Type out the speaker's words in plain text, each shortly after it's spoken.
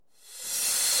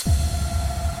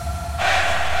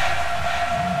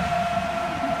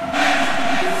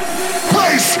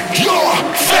your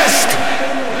fist.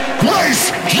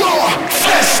 Raise your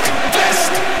fist.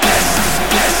 Fist.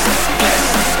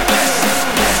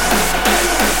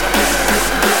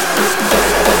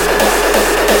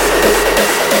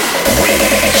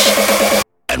 Raise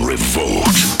and revolt.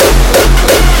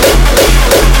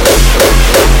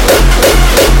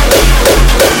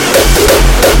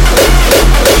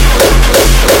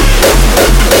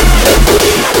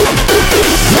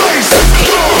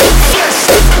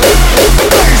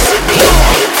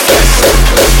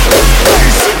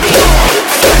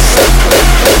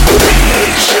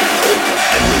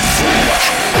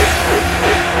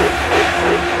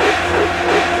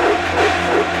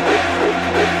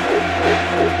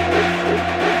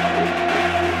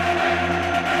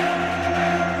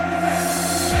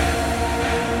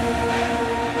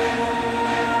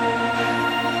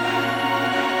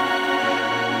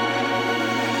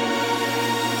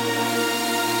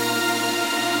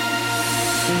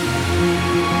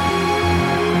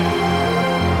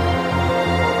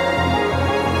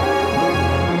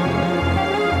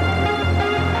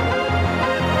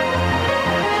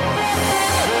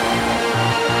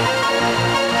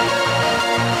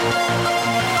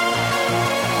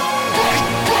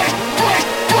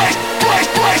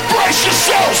 Brace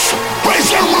yourselves!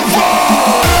 Raise and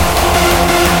revolt!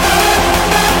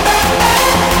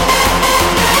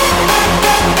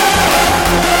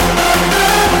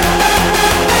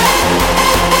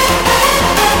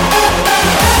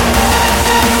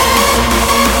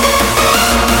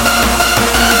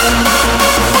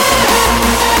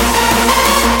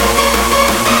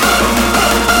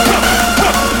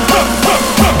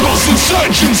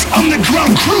 Insurgents,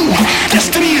 underground crew.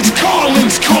 Destiny is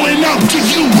calling out to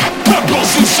you.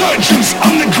 Rebels, insurgents,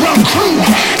 underground crew.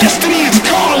 Destiny is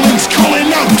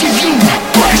calling out to you.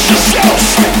 Brace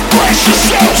yourselves, brace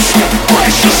yourselves,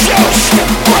 brace yourselves,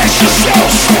 brace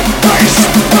yourselves. Brace,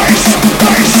 brace,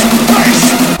 brace, brace.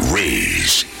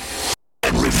 Raise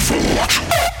and revolt.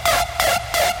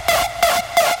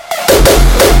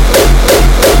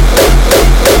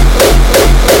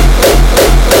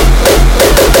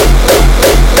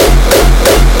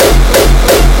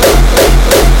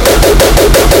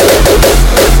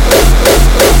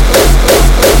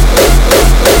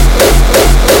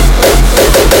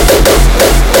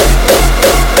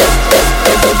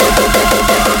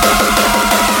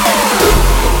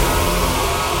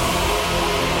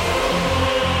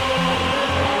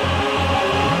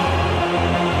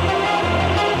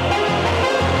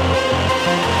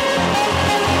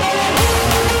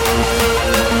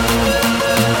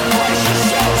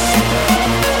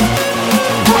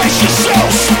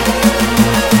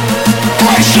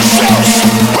 Brace yourselves!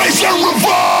 Raise and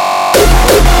revolt!